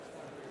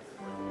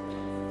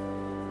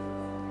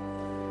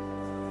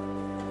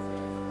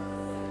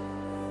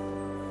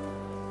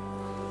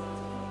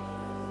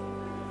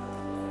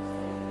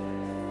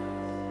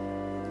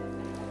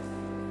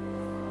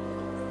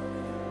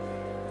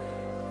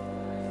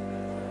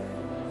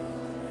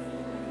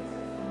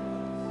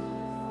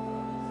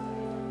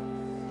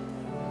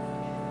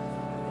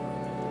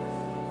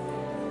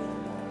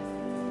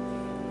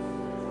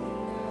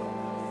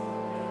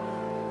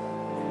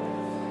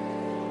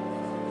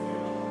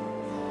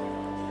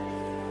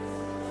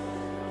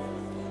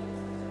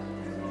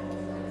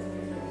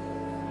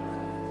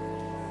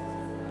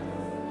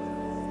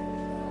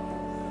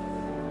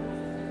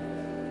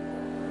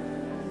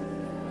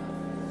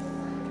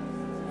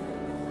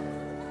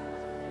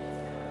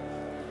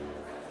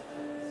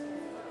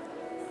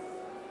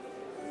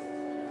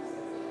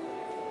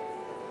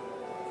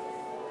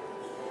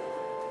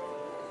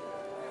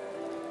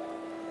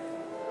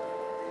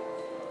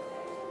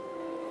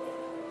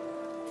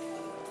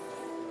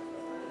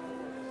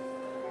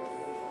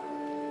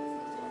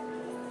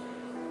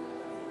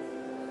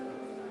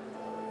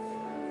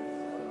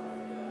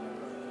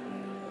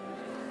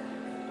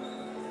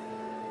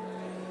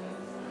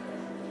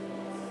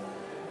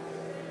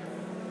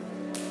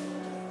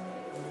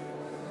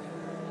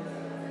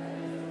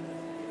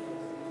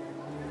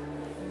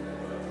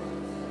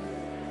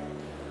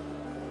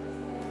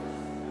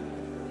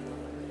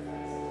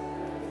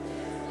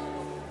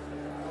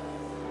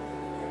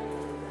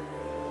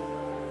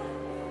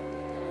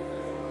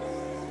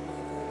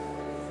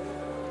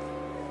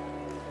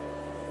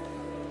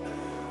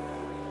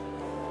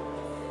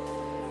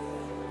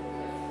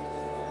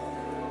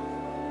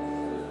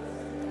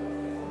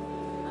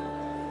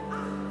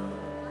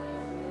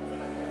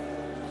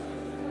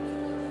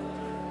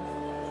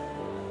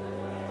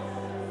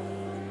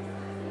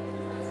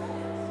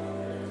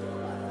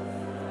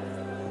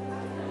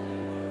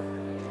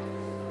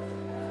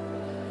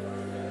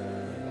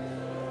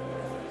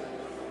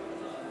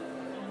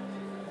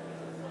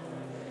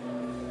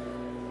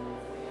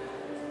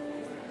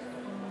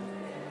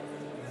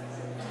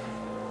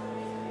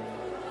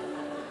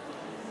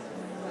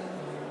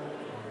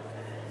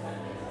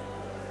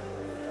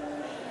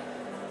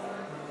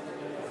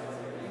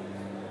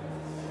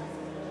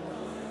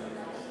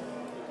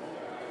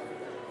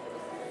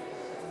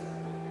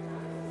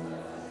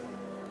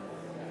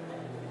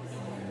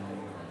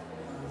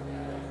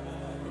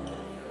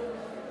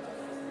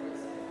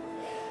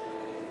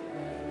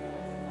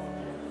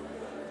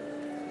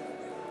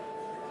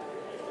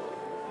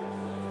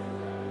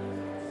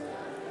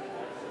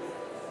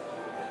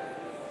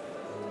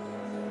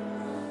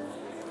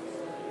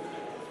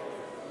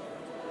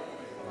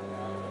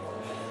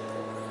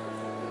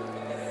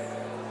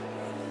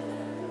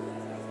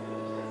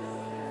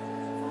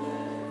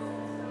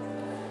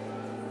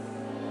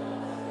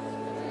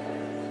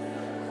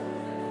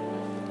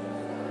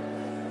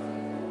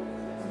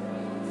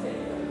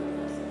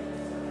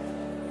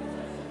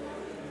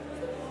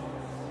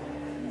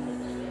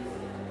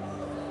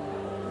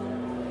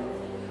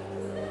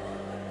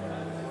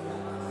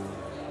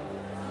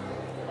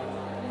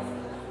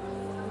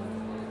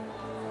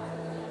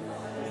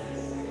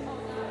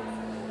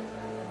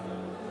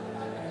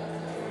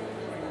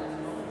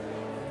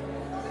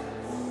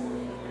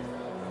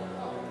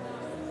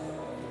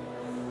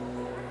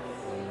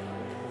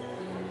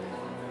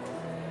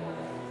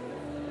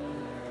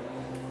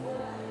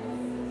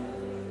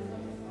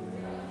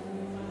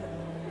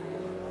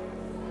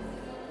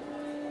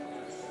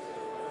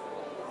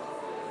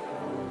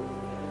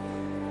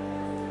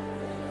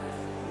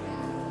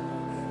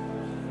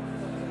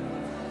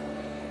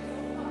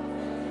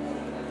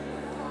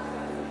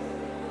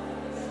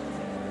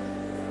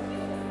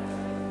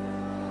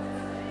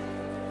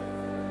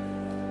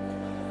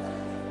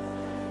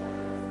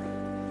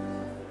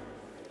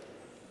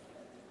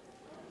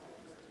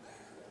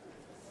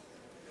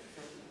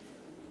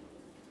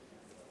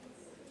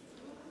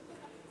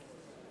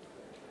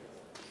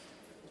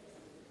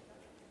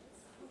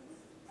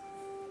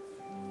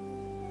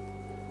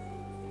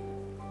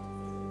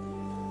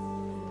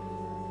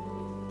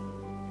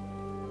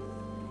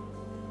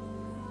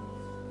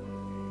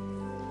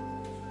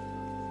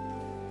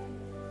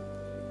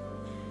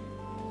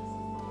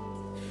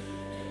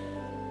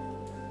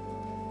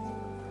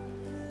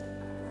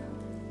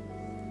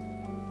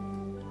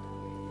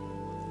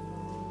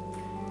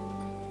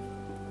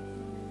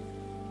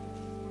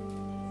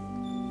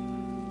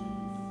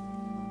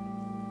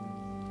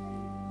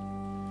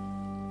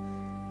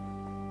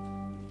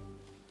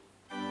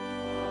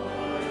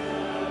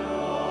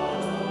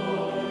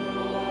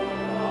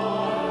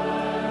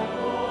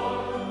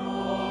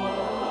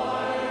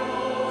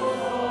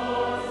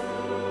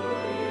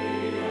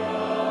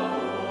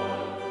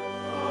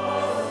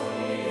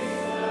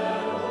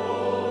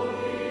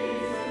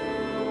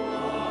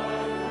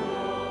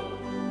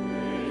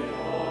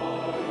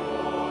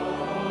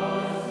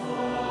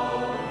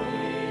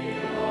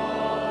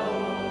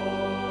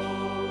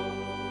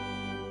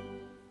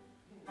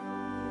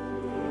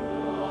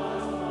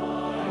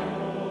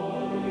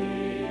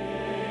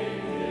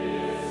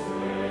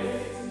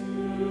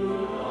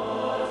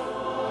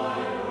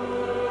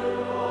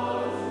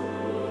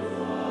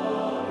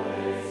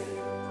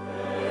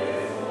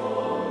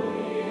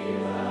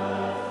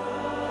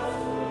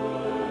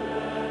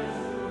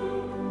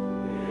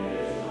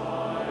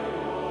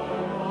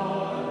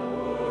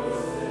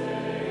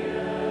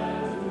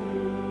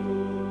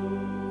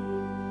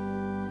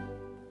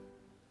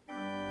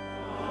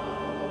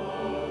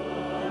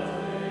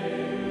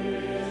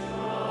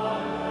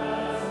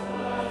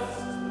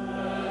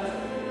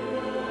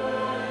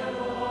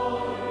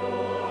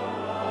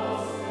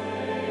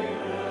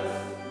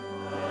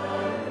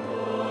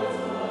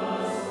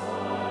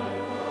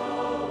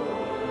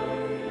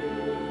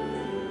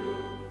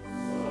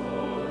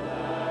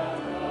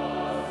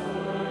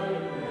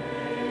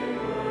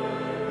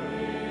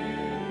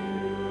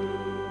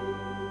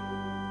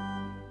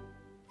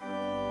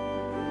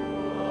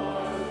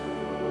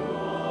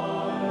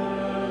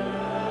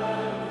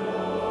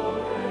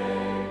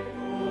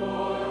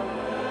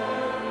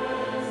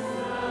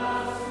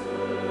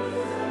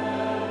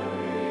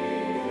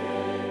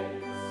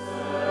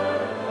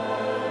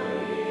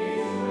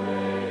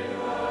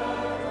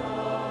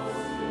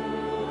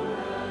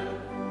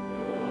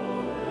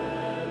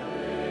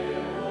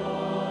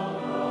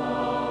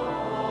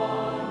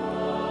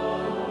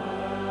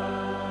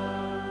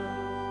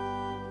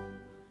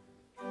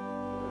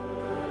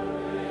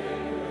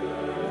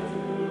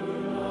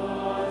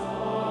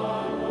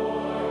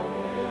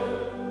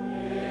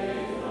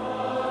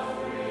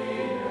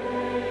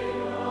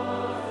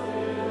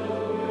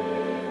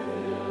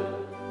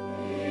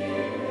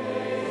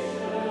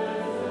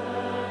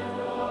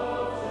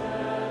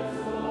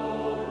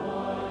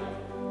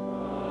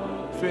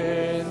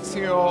is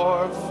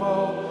your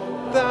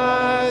fault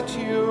that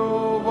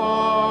you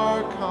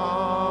are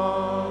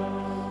come.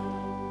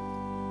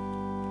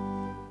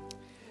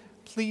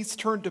 Please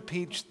turn to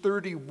page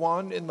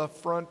 31 in the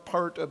front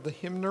part of the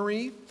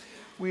hymnary.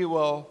 We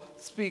will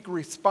speak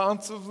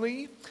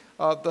responsively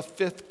of the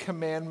fifth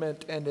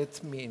commandment and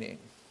its meaning.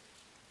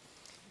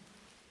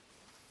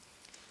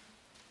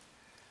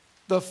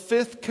 The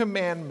fifth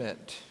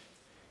commandment,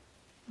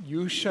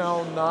 you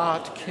shall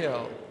not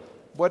kill.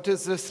 What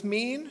does this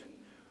mean?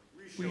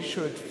 We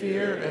should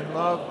fear and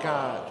love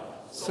God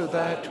so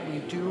that we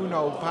do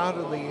no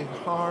bodily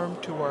harm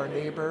to our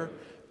neighbor,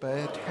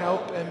 but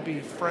help and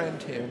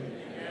befriend him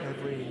in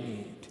every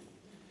need.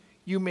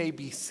 You may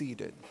be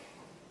seated.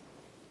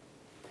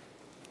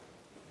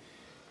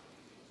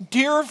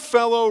 Dear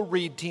fellow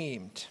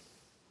redeemed,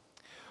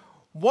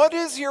 what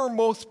is your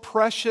most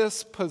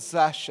precious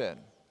possession?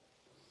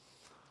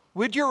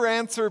 Would your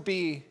answer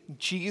be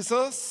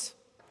Jesus?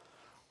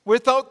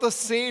 Without the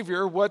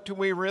Savior, what do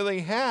we really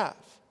have?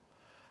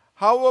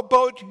 How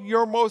about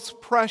your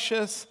most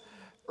precious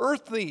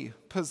earthly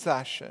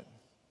possession?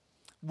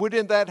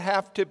 Wouldn't that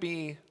have to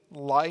be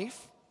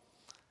life?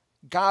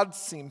 God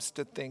seems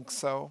to think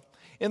so.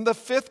 In the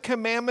fifth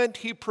commandment,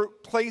 he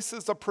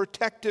places a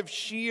protective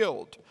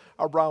shield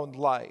around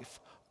life,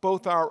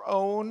 both our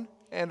own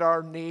and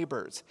our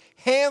neighbors.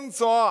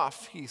 Hands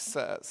off, he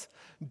says.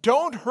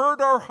 Don't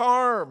hurt or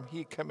harm,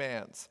 he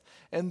commands.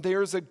 And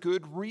there's a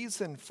good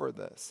reason for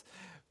this.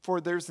 For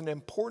there's an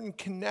important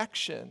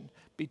connection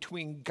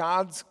between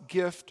God's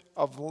gift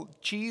of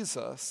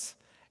Jesus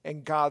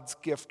and God's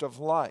gift of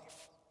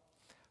life.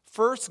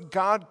 First,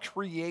 God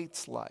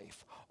creates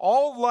life.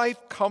 All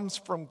life comes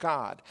from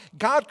God.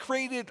 God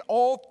created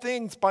all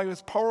things by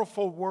his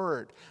powerful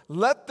word.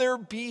 Let there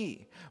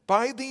be.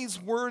 By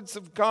these words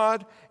of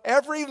God,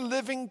 every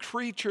living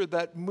creature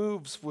that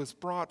moves was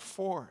brought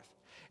forth.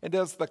 And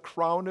as the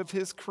crown of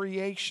his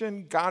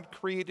creation, God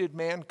created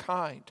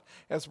mankind,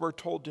 as we're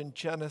told in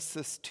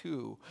Genesis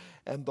 2.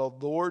 And the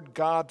Lord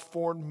God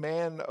formed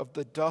man of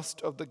the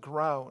dust of the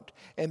ground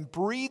and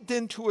breathed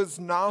into his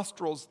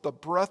nostrils the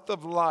breath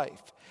of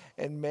life,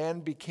 and man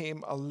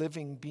became a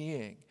living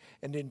being.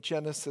 And in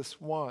Genesis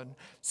 1,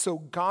 so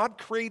God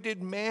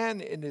created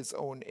man in his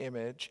own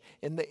image.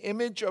 In the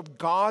image of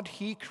God,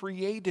 he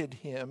created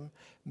him.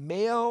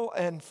 Male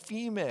and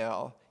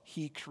female,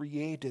 he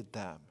created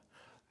them.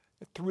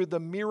 Through the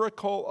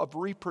miracle of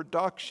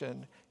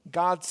reproduction,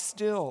 God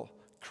still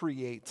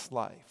creates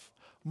life.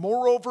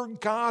 Moreover,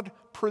 God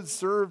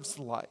preserves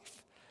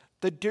life.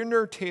 The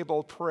dinner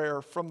table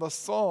prayer from the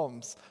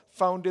Psalms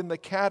found in the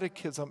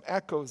Catechism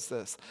echoes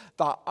this.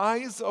 The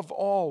eyes of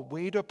all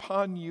wait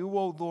upon you,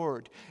 O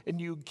Lord,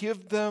 and you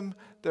give them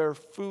their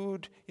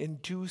food in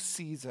due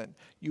season.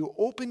 You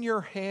open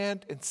your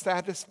hand and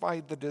satisfy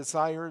the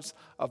desires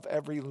of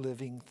every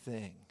living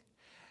thing.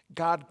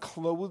 God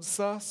clothes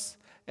us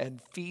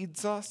and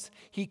feeds us.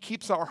 He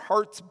keeps our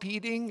hearts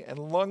beating and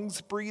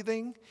lungs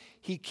breathing.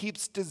 He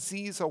keeps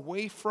disease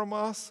away from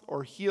us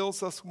or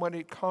heals us when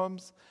it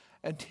comes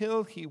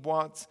until he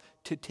wants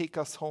to take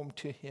us home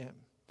to him.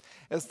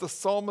 As the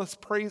psalmist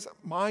prays,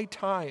 my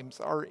times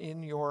are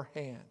in your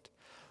hand.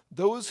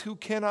 Those who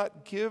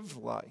cannot give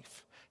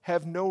life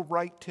have no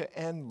right to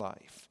end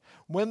life.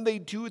 When they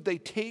do, they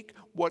take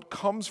what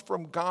comes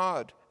from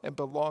God and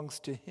belongs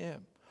to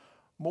him.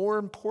 More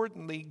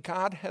importantly,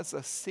 God has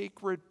a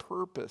sacred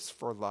purpose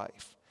for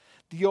life.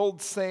 The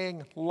old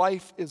saying,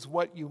 life is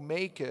what you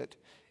make it,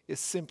 is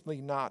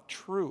simply not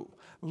true.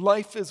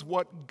 Life is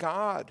what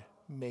God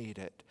made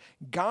it.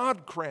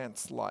 God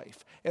grants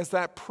life as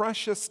that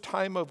precious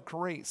time of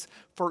grace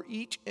for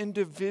each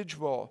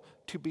individual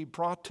to be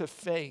brought to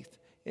faith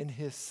in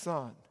his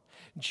Son.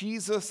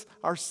 Jesus,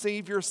 our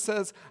Savior,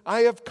 says,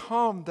 I have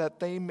come that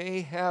they may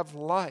have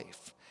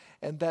life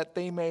and that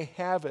they may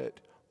have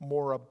it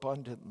more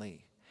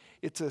abundantly.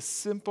 It's as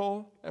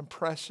simple and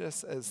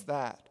precious as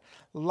that.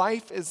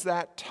 Life is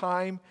that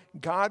time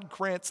God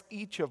grants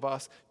each of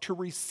us to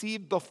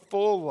receive the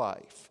full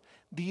life,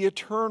 the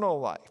eternal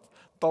life,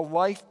 the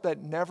life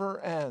that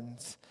never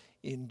ends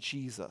in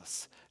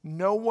Jesus.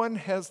 No one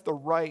has the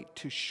right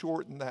to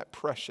shorten that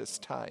precious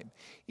time,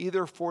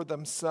 either for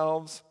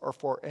themselves or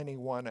for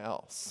anyone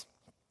else.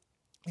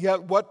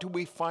 Yet what do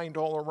we find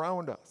all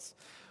around us?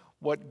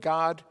 What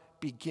God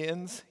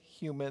begins,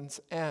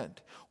 humans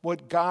end.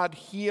 What God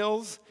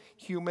heals,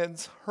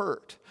 humans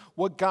hurt.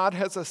 What God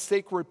has a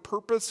sacred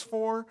purpose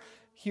for,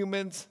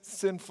 humans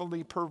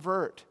sinfully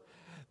pervert.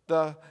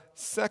 The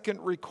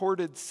second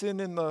recorded sin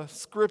in the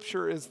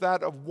scripture is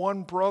that of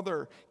one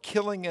brother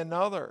killing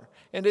another,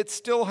 and it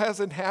still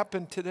hasn't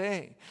happened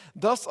today.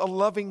 Thus, a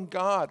loving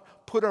God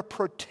put a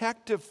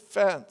protective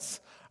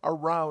fence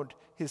around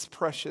his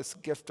precious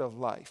gift of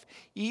life,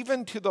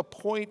 even to the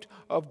point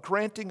of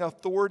granting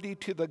authority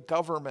to the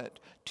government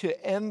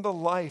to end the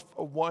life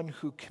of one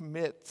who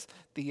commits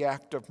the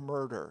act of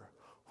murder.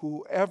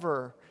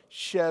 Whoever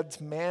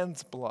sheds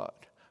man's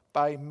blood,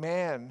 by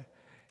man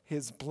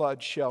his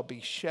blood shall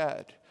be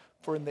shed.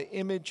 For in the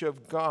image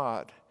of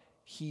God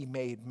he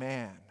made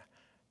man.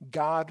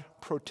 God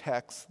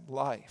protects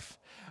life.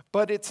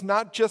 But it's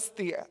not just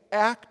the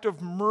act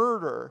of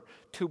murder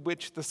to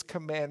which this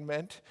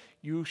commandment,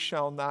 you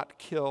shall not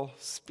kill,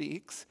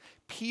 speaks.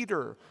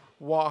 Peter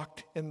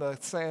walked in the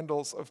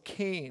sandals of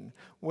Cain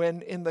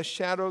when in the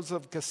shadows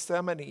of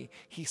Gethsemane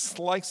he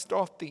sliced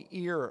off the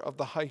ear of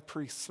the high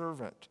priest's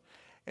servant.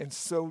 And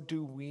so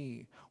do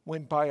we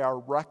when by our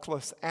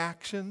reckless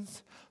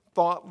actions,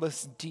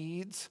 thoughtless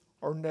deeds,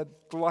 or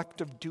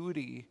neglect of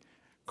duty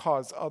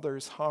cause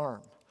others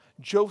harm.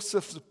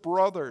 Joseph's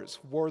brothers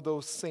wore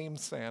those same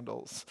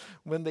sandals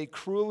when they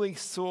cruelly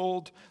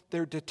sold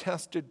their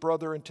detested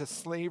brother into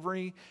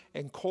slavery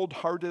and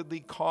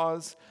cold-heartedly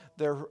caused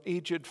their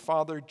aged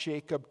father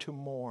Jacob to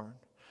mourn.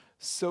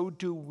 So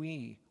do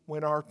we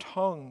when our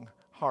tongue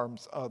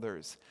harms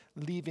others,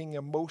 leaving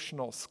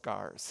emotional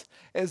scars.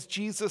 As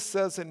Jesus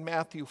says in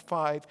Matthew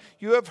 5,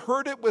 you have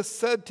heard it was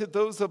said to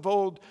those of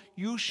old,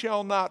 you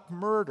shall not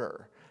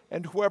murder,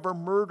 and whoever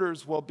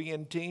murders will be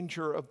in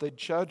danger of the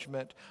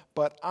judgment.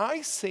 But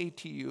I say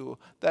to you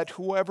that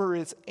whoever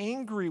is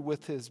angry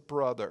with his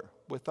brother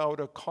without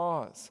a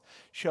cause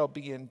shall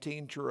be in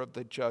danger of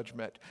the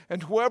judgment.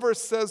 And whoever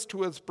says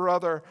to his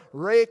brother,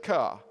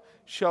 Reka,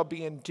 shall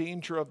be in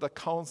danger of the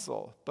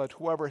council. But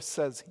whoever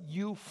says,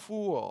 you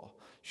fool,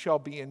 shall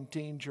be in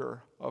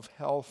danger of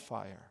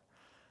hellfire.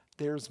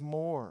 There's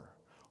more.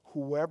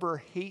 Whoever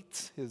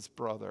hates his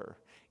brother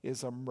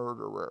is a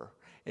murderer.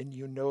 And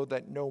you know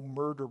that no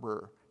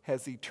murderer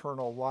has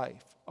eternal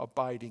life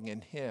abiding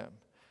in him,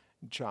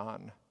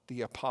 John,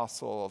 the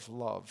apostle of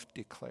love,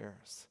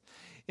 declares.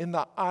 In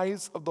the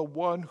eyes of the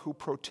one who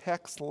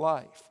protects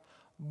life,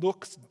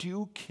 looks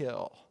do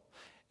kill,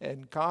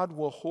 and God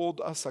will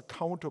hold us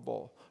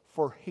accountable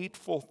for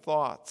hateful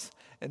thoughts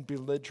and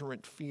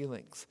belligerent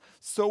feelings.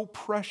 So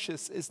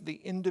precious is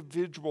the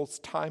individual's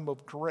time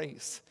of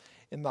grace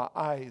in the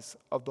eyes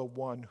of the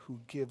one who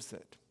gives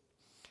it.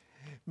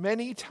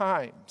 Many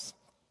times,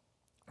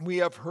 we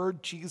have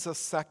heard Jesus'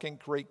 second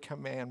great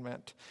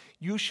commandment,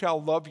 you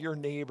shall love your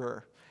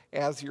neighbor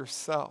as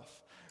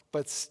yourself.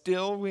 But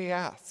still we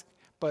ask,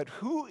 but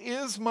who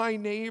is my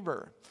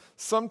neighbor?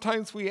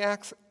 Sometimes we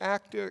ask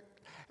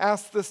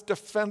this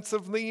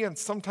defensively and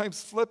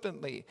sometimes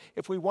flippantly.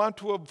 If we want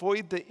to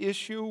avoid the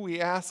issue, we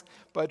ask,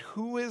 but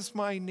who is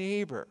my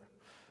neighbor?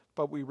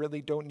 But we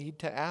really don't need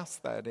to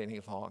ask that any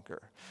longer.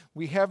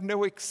 We have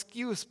no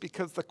excuse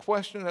because the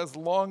question has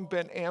long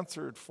been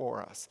answered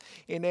for us.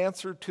 In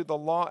answer to the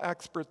law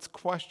expert's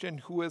question,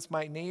 who is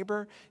my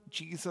neighbor?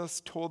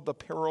 Jesus told the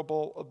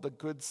parable of the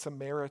Good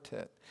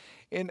Samaritan.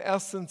 In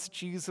essence,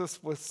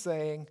 Jesus was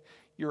saying,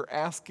 you're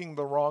asking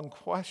the wrong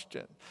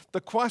question.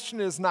 The question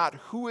is not,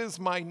 who is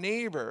my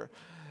neighbor?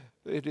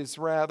 It is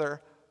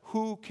rather,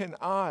 who can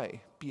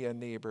I be a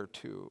neighbor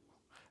to?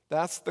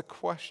 That's the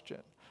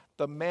question.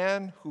 The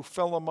man who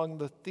fell among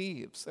the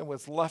thieves and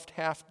was left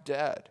half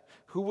dead,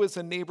 who was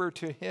a neighbor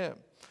to him?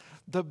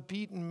 The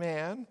beaten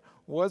man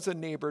was a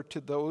neighbor to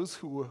those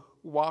who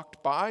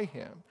walked by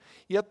him.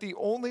 Yet the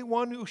only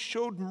one who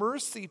showed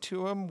mercy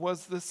to him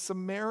was the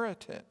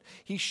Samaritan.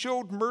 He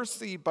showed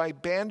mercy by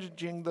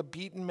bandaging the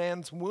beaten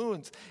man's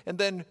wounds and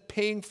then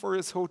paying for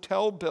his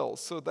hotel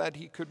bills so that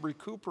he could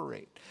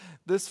recuperate.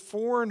 This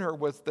foreigner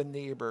was the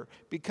neighbor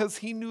because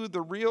he knew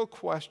the real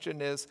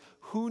question is,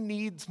 who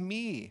needs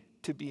me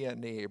to be a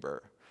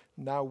neighbor?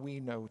 Now we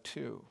know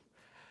too.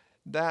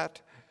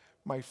 That,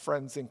 my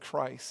friends in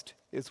Christ,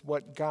 is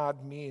what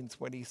God means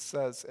when he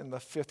says in the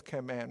fifth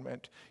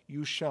commandment,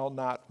 you shall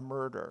not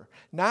murder.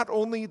 Not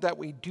only that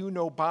we do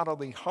no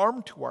bodily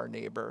harm to our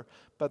neighbor,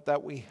 but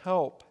that we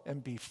help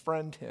and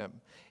befriend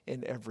him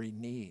in every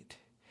need.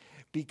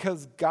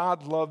 Because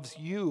God loves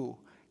you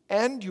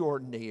and your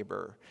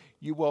neighbor,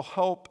 you will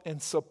help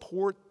and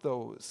support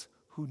those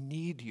who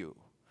need you.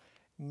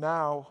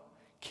 Now,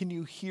 can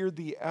you hear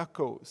the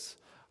echoes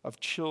of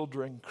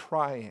children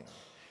crying?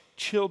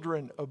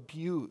 Children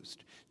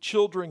abused,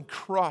 children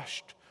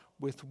crushed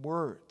with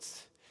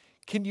words.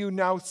 Can you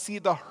now see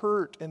the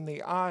hurt in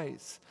the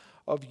eyes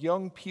of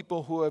young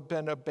people who have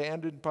been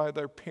abandoned by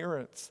their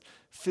parents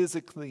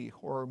physically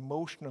or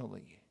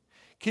emotionally?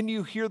 Can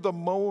you hear the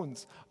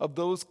moans of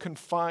those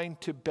confined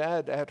to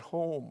bed at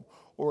home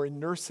or in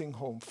nursing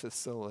home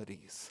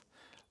facilities?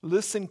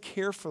 Listen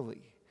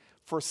carefully,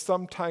 for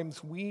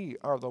sometimes we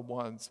are the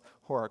ones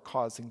who are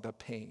causing the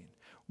pain.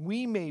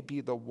 We may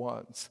be the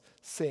ones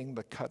saying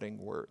the cutting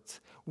words.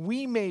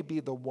 We may be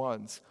the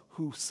ones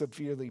who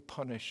severely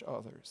punish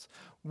others.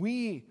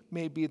 We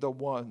may be the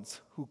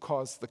ones who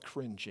cause the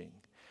cringing.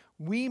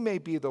 We may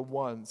be the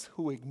ones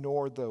who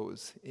ignore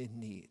those in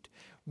need.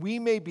 We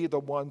may be the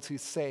ones who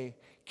say,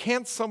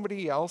 can't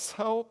somebody else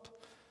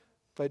help?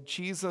 But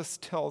Jesus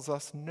tells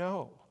us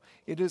no.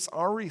 It is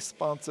our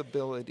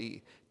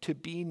responsibility to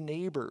be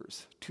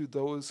neighbors to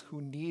those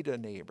who need a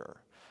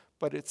neighbor.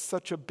 But it's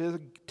such a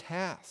big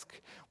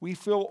task. We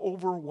feel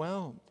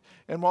overwhelmed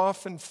and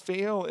often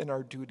fail in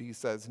our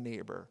duties as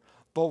neighbor.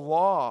 The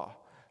law,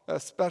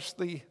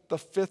 especially the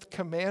fifth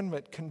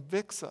commandment,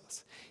 convicts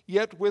us.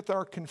 Yet with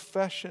our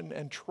confession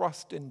and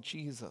trust in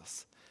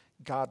Jesus,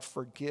 God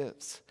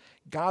forgives.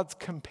 God's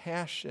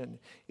compassion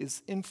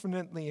is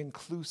infinitely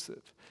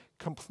inclusive,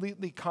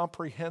 completely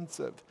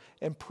comprehensive,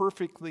 and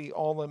perfectly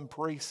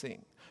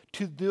all-embracing.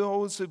 To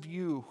those of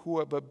you who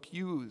have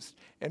abused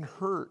and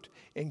hurt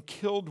and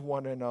killed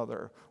one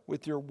another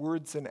with your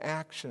words and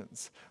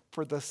actions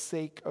for the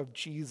sake of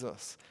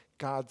Jesus,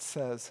 God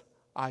says,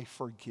 I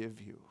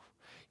forgive you.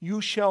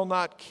 You shall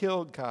not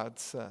kill, God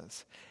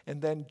says.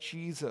 And then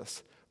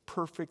Jesus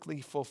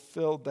perfectly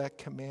fulfilled that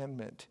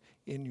commandment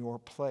in your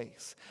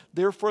place.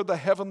 Therefore, the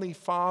Heavenly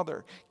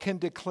Father can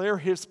declare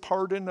his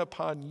pardon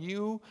upon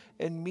you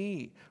and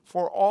me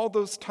for all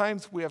those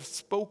times we have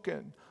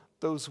spoken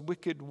those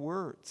wicked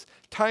words,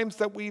 times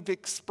that we've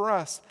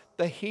expressed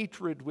the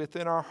hatred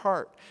within our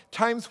heart,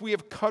 times we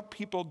have cut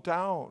people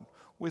down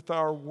with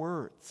our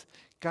words.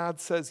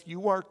 God says,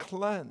 you are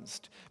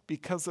cleansed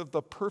because of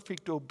the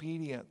perfect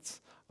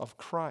obedience of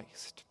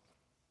Christ.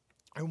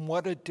 And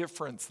what a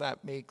difference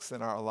that makes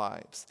in our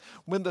lives.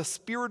 When the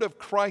Spirit of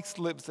Christ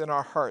lives in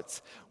our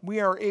hearts,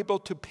 we are able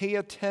to pay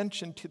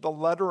attention to the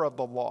letter of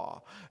the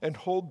law and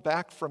hold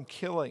back from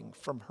killing,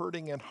 from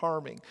hurting and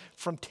harming,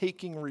 from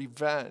taking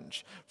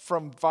revenge,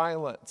 from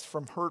violence,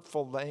 from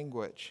hurtful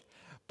language.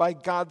 By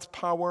God's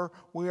power,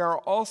 we are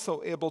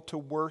also able to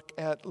work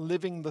at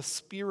living the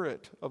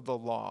spirit of the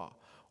law.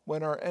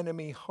 When our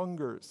enemy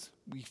hungers,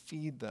 we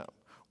feed them.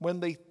 When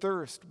they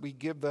thirst, we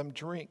give them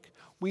drink.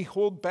 We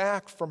hold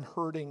back from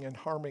hurting and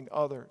harming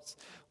others.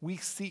 We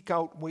seek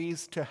out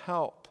ways to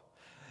help.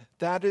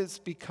 That is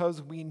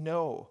because we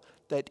know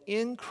that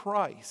in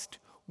Christ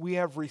we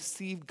have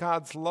received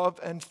God's love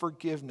and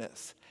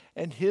forgiveness,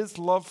 and his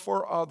love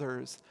for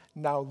others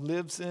now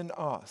lives in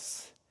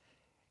us.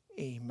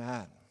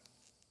 Amen.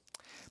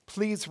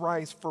 Please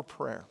rise for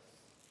prayer.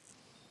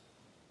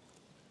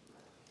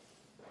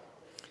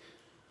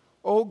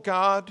 O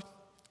God,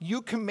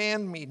 you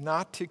command me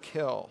not to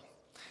kill.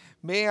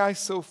 May I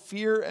so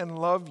fear and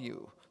love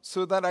you,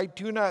 so that I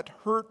do not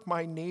hurt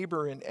my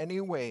neighbor in any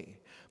way,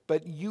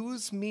 but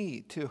use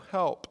me to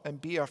help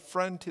and be a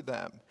friend to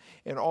them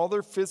in all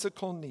their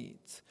physical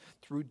needs.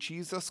 Through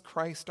Jesus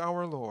Christ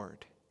our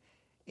Lord.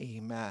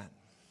 Amen.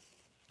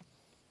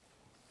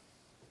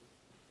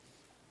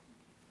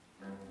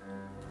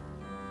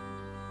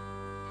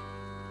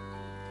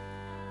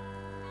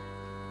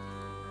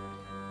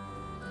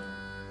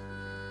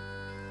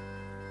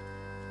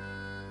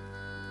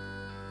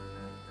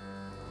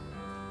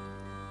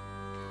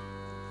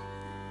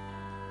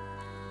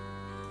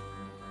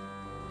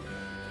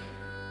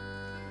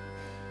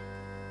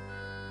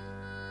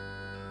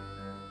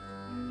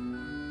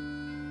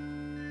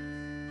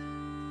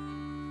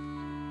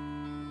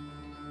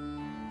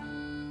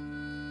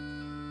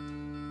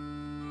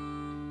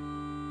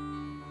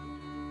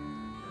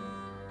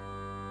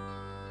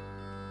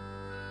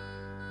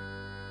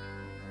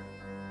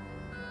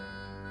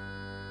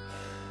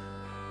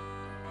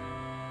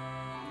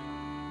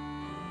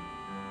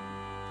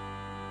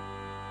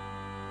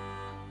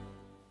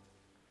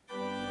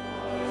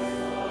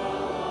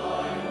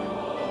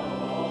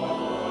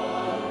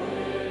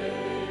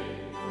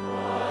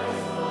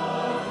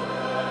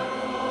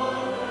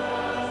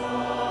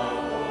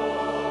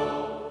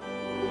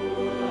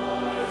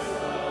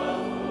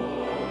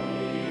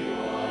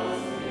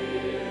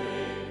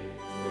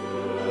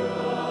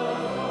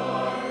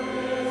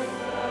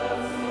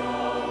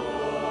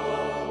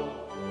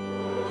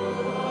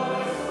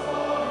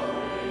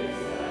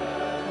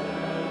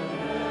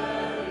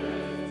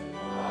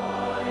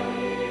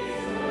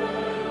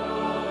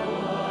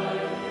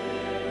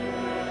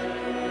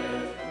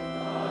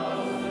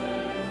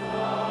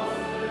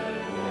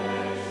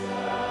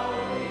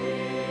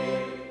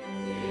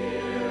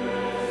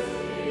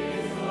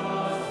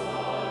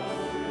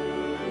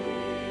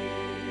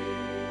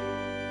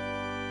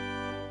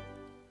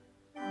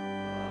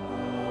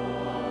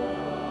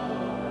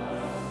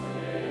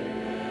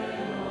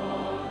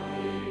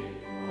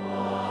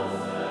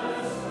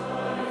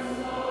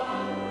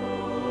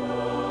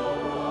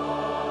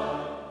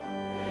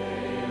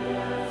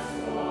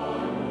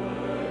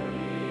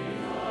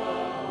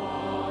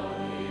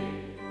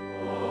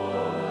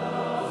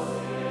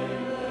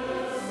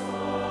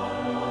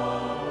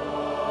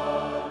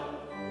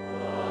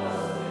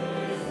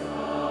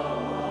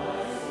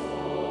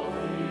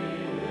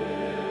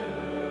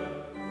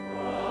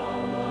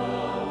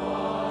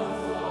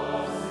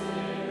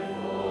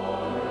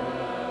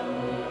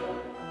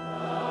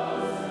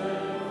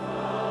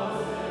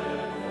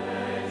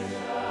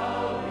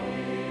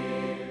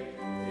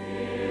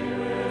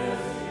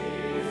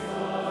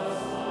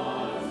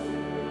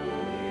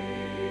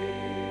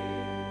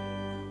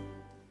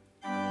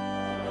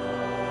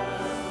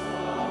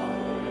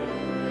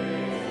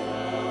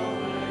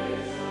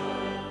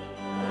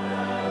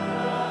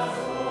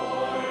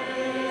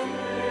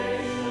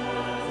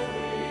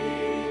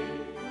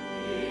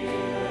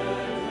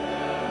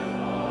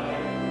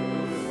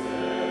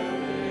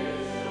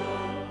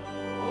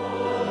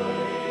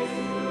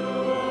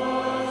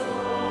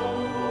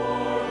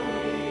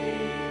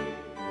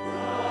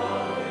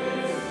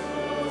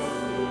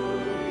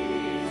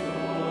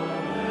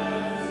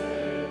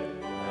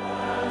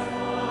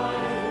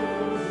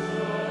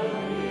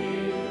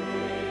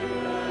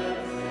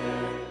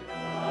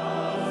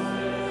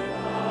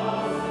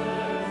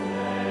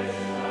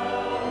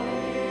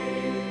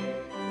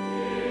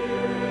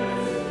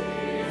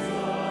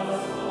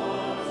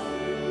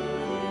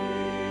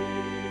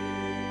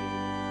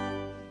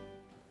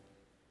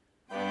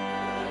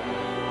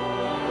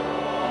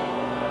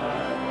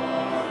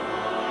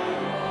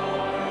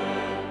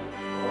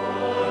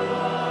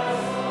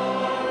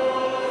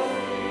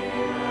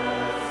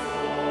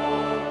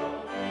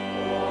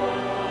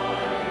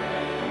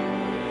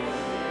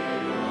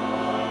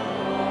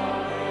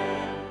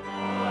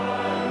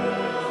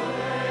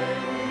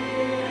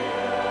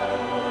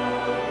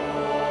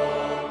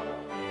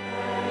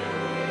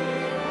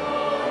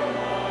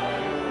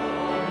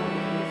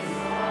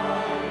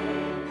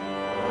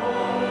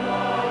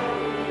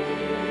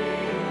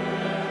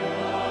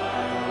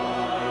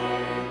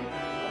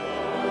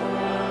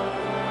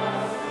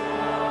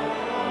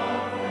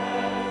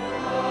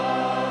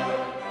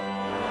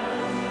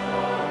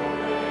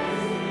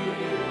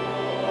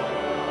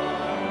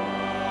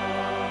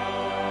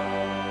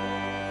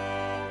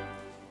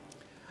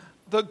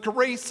 the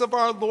grace of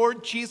our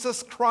Lord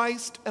Jesus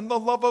Christ and the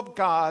love of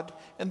God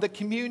and the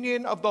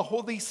communion of the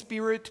Holy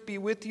Spirit be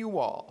with you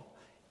all.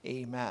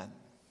 Amen.